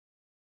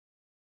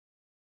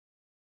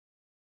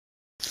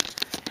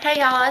Hey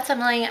y'all, it's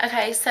Emily.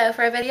 Okay, so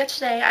for a video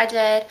today I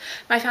did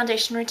my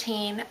foundation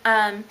routine.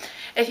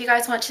 If you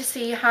guys want to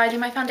see how I do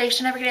my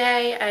foundation every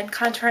day and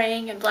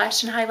contouring and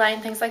blush and highlight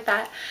and things like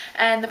that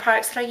and the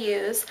products that I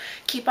use,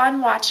 keep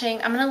on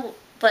watching. I'm going to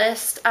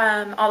list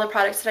all the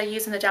products that I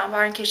use in the down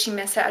bar in case you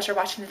miss it as you're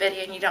watching the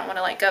video and you don't want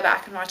to like go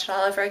back and watch it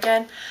all over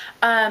again.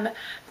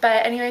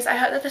 But anyways, I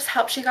hope that this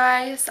helps you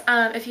guys.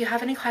 If you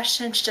have any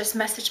questions, just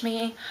message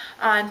me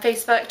on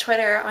Facebook,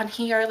 Twitter, on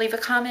here, leave a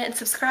comment and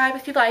subscribe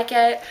if you like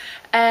it.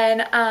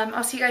 And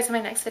I'll see you guys in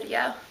my next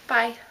video.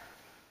 Bye.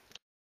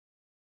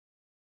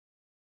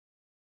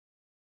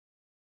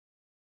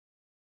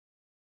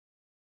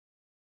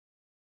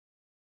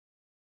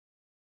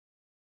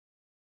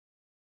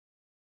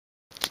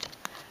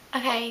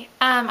 Okay,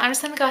 I'm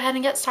just going to go ahead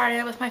and get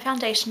started with my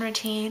foundation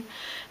routine.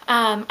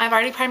 I've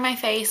already primed my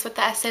face with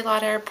the Estee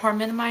Lauder Pore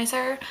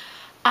Minimizer.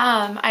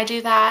 I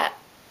do that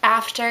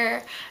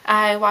after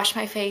I wash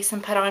my face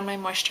and put on my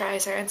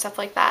moisturizer and stuff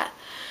like that.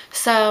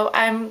 So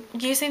I'm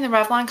using the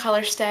Revlon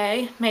Color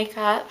Stay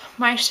makeup.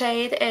 My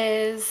shade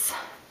is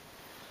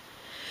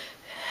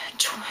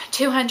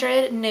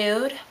 200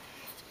 Nude.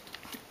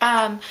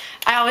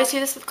 I always do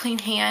this with clean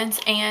hands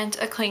and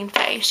a clean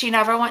face. You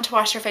never want to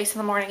wash your face in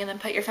the morning and then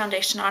put your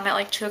foundation on at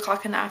like 2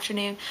 o'clock in the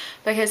afternoon,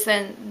 because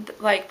then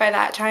like by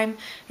that time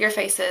your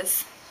face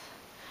is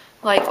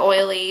like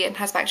oily and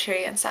has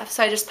bacteria and stuff.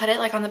 So I just put it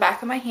like on the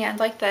back of my hand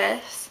like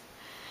this,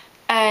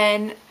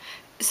 and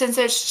since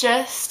it's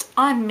just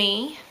on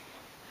me,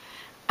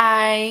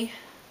 I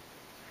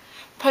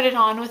put it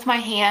on with my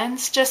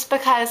hands just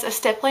because a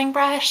stippling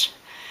brush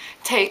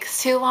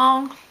takes too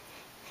long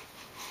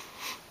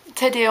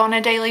to do on a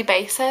daily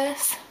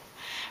basis,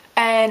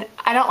 and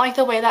I don't like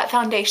the way that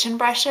foundation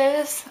brush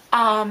is.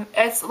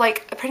 It's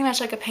like pretty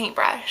much like a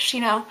paintbrush, you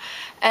know,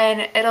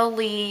 and it'll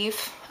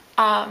leave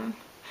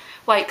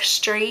like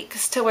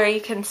streaks to where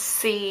you can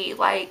see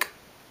like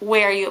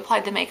where you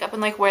applied the makeup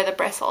and like where the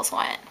bristles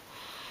went.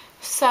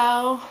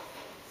 So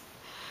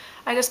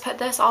I just put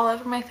this all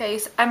over my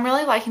face. I'm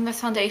really liking this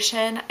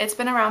foundation. It's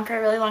been around for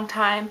a really long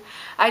time.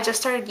 I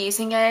just started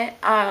using it.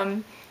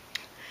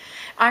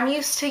 I'm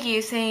used to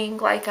using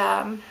like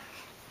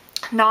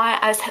not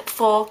as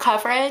full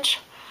coverage,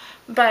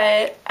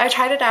 but I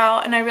tried it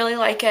out and I really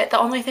like it. The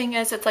only thing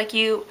is it's like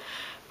you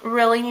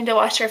really need to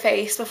wash your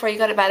face before you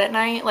go to bed at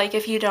night. Like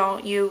if you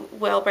don't, you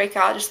will break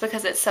out just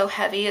because it's so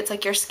heavy. It's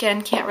like your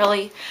skin can't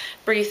really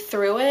breathe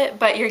through it,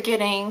 but you're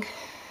getting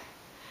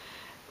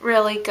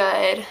really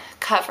good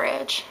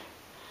coverage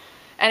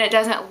and it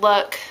doesn't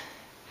look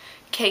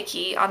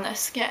cakey on the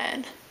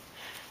skin.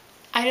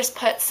 I just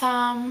put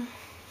some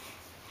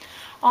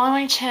on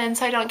my chin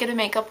so I don't get a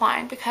makeup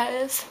line,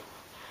 because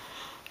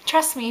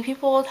trust me,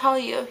 people will tell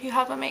you if you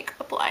have a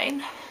makeup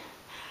line.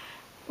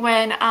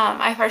 When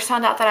I first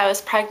found out that I was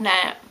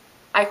pregnant,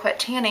 I quit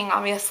tanning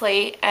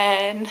obviously,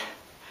 and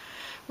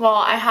well,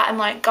 I hadn't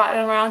like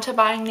gotten around to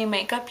buying new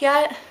makeup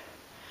yet,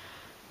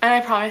 and I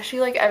promise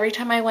you, like every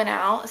time I went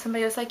out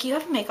somebody was like, you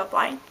have a makeup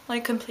line,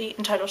 like complete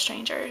and total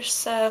strangers.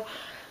 So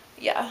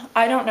yeah,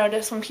 I don't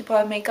notice when people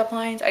have makeup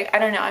lines. I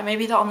don't know, I may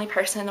be the only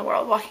person in the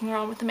world walking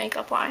around with a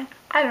makeup line.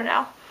 I don't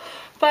know.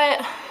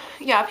 But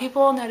yeah,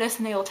 people will notice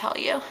and they will tell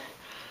you.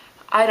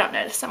 I don't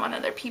notice them on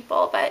other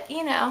people, but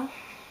you know,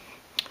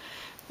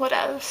 what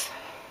else?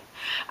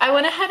 I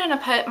went ahead and I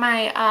put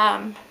my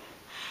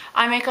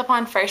eye makeup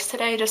on first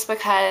today just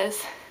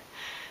because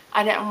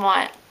I didn't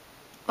want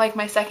like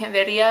my second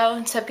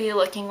video to be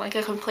looking like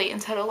a complete and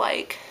total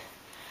like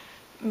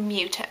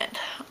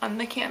mutant on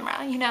the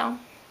camera, you know?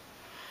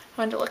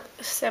 I wanted to look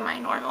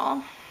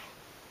semi-normal.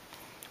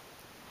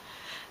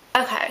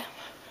 Okay,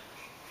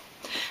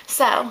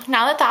 so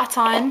now that that's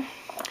on,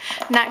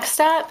 next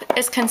up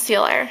is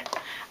concealer.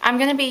 I'm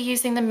going to be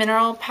using the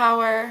Mineral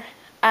Power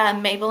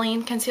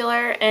Maybelline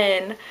concealer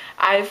in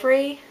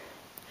Ivory.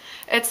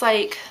 It's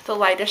like the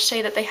lightest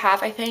shade that they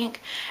have, I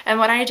think. And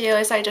what I do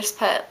is I just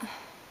put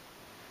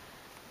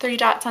 3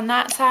 dots on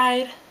that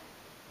side,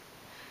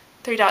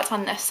 3 dots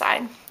on this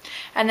side,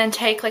 and then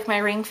take like my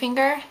ring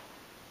finger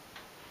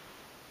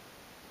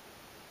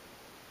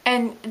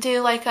and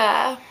do like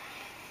a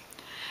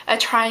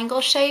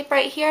triangle shape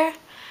right here,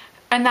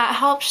 and that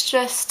helps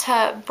just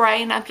to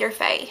brighten up your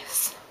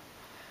face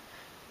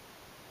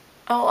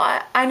a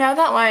lot. I know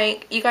that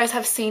like you guys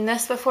have seen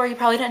this before, you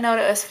probably didn't know what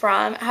it was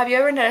from. Have you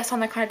ever noticed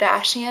on the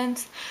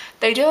Kardashians,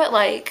 they do it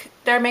like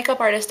their makeup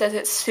artist does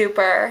it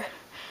super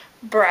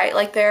bright,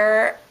 like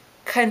their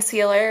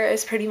concealer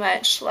is pretty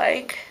much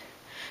like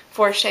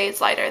 4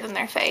 shades lighter than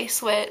their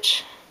face,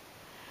 which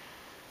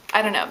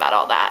I don't know about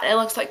all that. It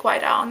looks like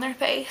white out on their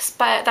face,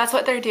 but that's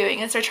what they're doing,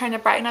 is they're trying to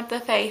brighten up the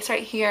face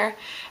right here,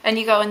 and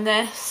you go in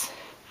this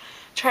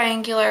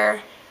triangular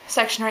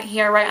section right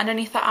here, right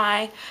underneath the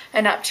eye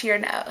and up to your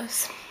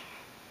nose.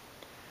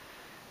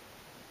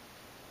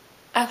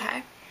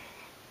 Okay.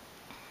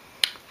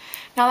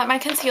 Now that my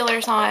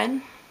concealer's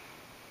on,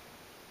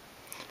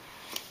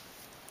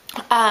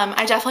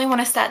 I definitely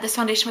want to set this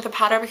foundation with a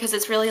powder because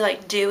it's really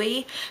like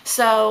dewy.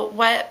 So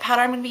what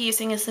powder I'm going to be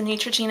using is the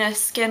Neutrogena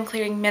Skin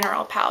Clearing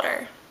Mineral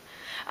Powder.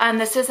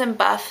 This is in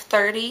Buff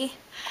 30.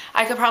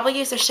 I could probably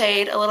use a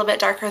shade a little bit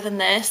darker than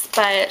this,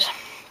 but,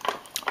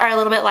 or a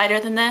little bit lighter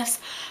than this,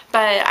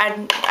 but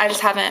I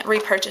just haven't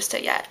repurchased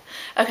it yet.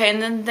 Okay,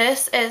 and then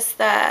this is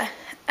the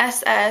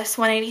SS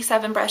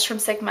 187 brush from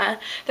Sigma.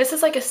 This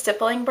is like a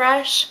stippling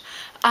brush.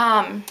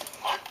 I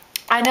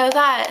know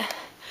that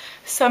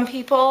some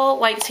people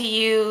like to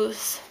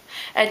use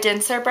a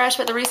denser brush,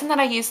 but the reason that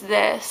I use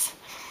this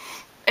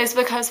is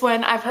because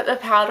when I put the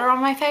powder on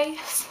my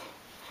face,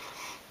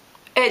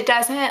 it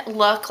doesn't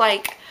look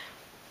like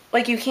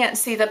you can't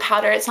see the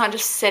powder. It's not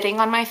just sitting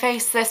on my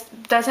face. This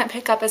doesn't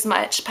pick up as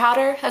much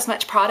powder, as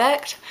much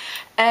product,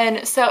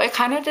 and so it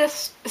kind of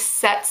just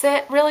sets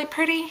it really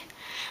pretty,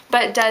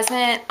 but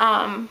doesn't,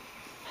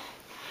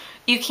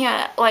 you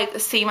can't like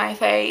see my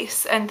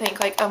face and think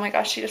like, oh my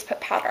gosh, she just put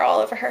powder all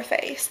over her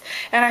face.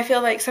 And I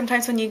feel like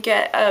sometimes when you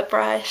get a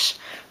brush,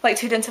 like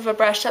too dense of a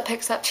brush that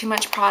picks up too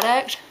much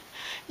product,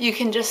 you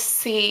can just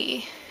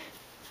see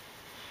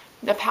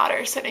the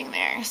powder sitting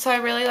there. So I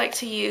really like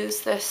to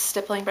use this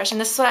stippling brush, and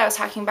this is what I was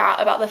talking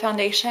about the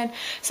foundation.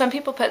 Some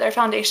people put their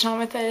foundation on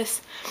with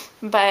this,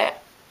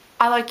 but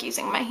I like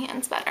using my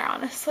hands better,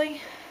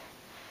 honestly.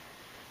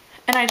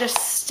 And I just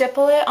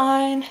stipple it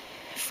on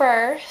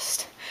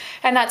first,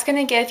 and that's going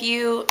to give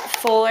you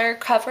fuller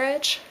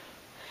coverage,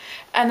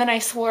 and then I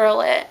swirl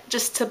it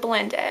just to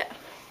blend it.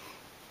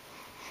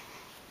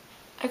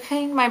 I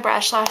cleaned my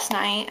brush last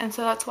night, and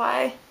so that's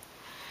why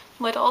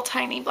little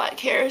tiny black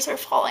hairs are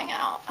falling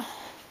out.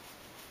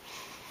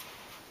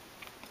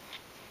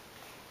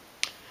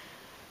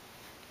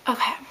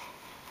 Okay.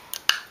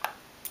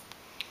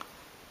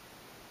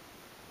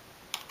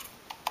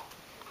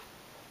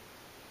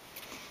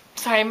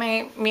 Sorry,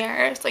 my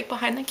mirror is like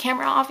behind the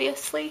camera,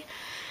 obviously.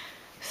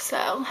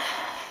 So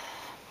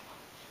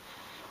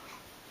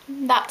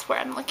that's where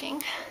I'm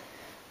looking.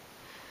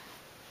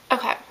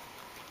 Okay.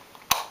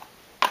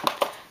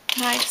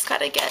 Now I just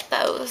gotta get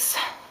those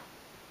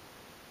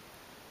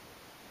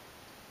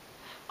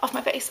off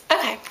my face.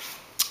 Okay.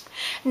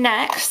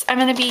 Next, I'm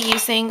going to be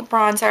using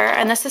bronzer,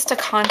 and this is to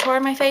contour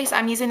my face.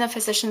 I'm using the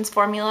Physicians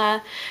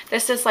Formula.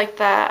 This is like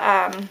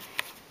the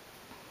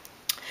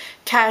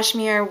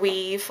Cashmere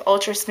Weave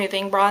Ultra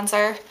Smoothing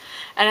Bronzer,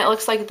 and it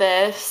looks like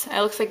this.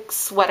 It looks like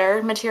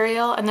sweater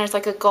material, and there's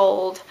like a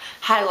gold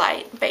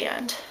highlight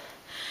band.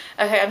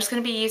 Okay, I'm just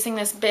going to be using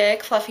this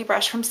big fluffy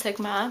brush from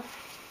Sigma.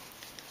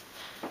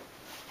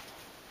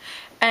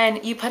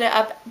 And you put it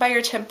up by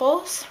your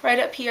temples, right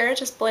up here,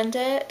 just blend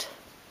it.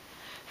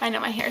 I know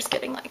my hair is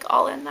getting like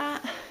all in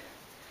that.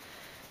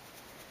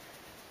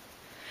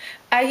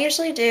 I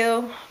usually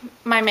do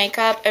my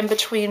makeup in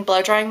between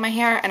blow drying my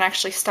hair and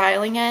actually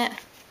styling it,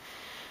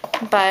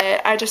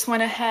 but I just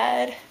went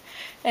ahead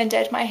and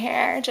did my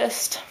hair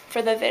just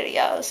for the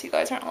video, so you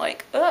guys aren't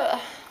like, ugh,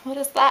 what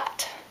is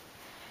that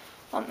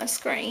on the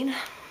screen?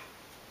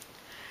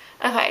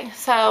 Okay,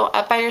 so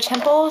up by your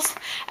temples,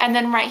 and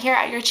then right here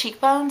at your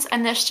cheekbones,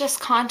 and this just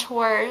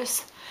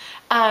contours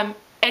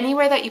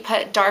anywhere that you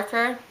put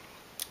darker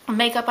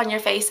makeup on your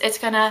face. It's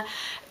gonna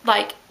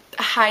like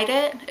hide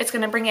it, it's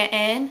gonna bring it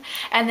in,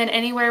 and then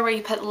anywhere where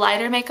you put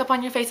lighter makeup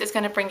on your face, it's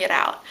gonna bring it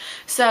out.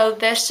 So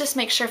this just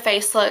makes your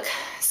face look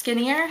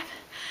skinnier,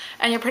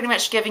 and you're pretty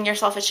much giving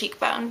yourself a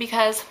cheekbone,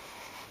 because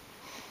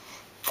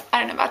I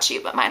don't know about you,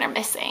 but mine are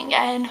missing,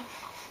 and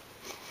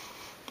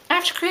I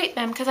have to create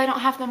them because I don't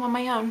have them on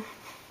my own.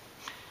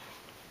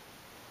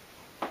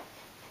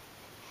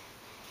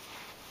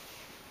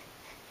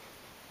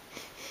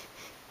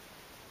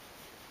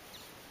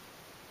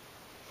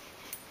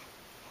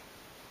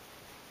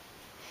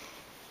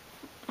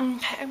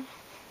 Okay.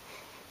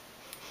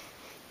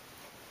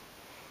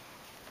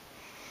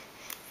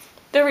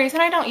 The reason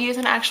I don't use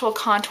an actual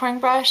contouring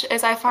brush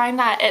is I find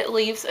that it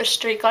leaves a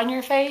streak on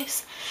your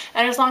face,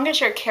 and as long as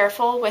you're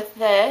careful with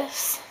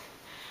this,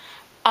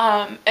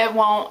 it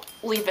won't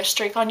leave a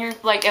streak on your,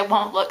 like, it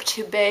won't look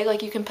too big.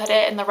 Like, you can put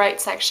it in the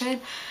right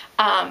section,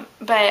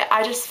 but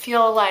I just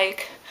feel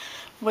like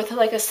with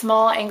like a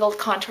small angled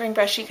contouring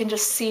brush, you can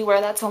just see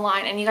where that's a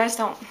line, and you guys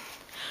don't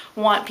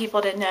want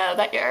people to know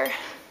that you're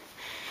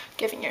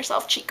giving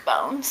yourself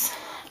cheekbones.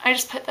 I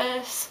just put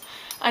this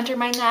under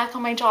my neck,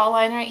 on my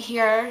jawline right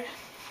here.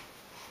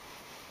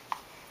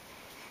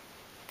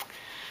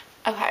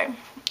 Okay,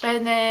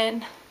 and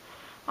then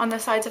on the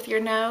sides of your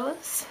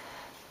nose.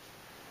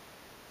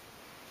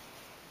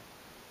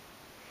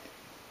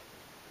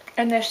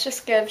 And this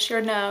just gives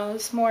your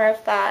nose more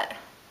of that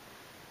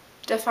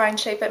defined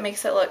shape. It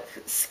makes it look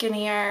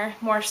skinnier,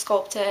 more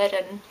sculpted,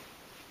 and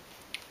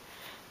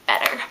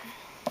better.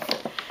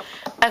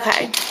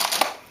 Okay.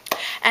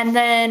 And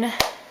then,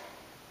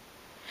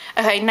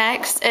 okay,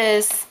 next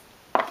is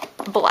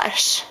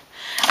blush.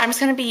 I'm just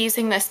going to be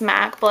using this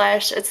MAC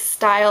blush. It's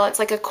Style. It's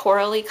like a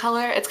corally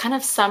color. It's kind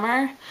of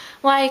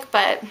summer-like,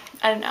 but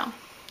I don't know.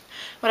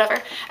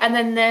 Whatever. And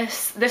then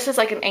this is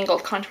like an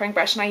angled contouring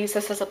brush, and I use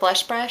this as a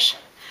blush brush.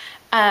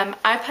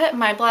 I put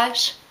my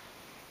blush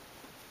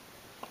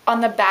on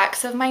the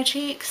backs of my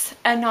cheeks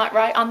and not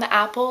right on the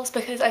apples,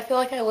 because I feel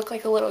like I look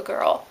like a little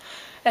girl.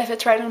 if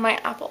it's right on my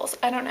apples.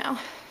 I don't know.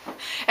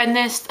 And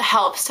this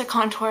helps to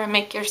contour and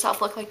make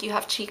yourself look like you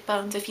have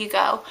cheekbones if you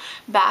go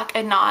back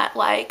and not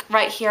like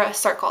right here a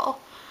circle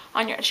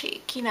on your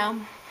cheek, you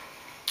know.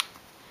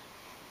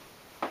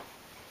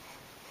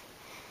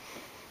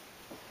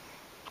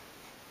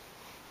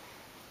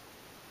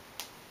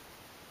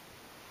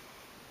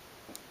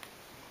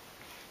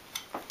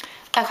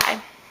 Okay.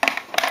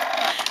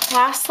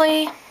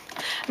 Lastly,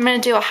 I'm going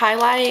to do a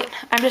highlight.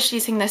 I'm just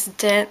using this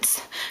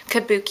dense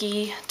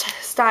kabuki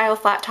style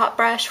flat top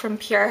brush from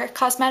Pure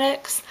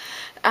Cosmetics.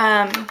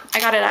 I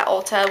got it at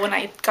Ulta when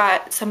I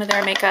got some of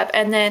their makeup.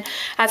 And then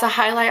as a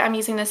highlight, I'm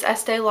using this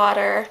Estee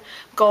Lauder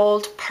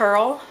Gold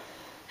Pearl.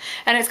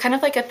 And it's kind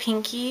of like a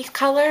pinky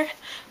color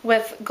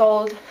with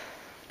gold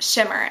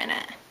shimmer in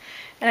it.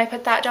 And I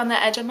put that down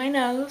the edge of my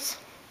nose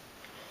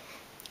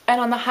and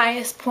on the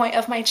highest point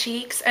of my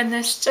cheeks. And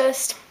this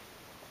just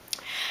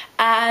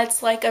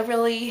adds like a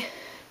really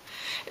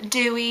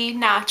dewy,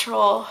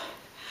 natural,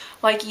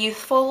 like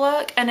youthful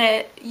look.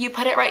 And you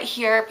put it right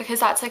here because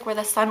that's like where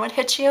the sun would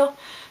hit you,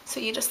 so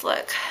you just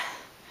look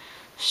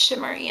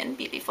shimmery and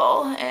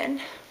beautiful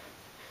in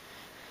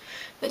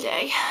the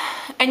day.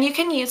 And you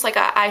can use like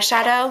an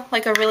eyeshadow,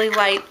 like a really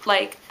light,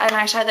 like an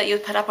eyeshadow that you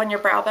would put up on your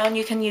brow bone.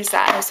 You can use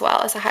that as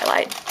well as a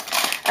highlight.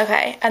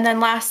 Okay, and then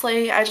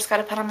lastly, I just got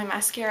to put on my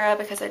mascara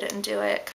because I didn't do it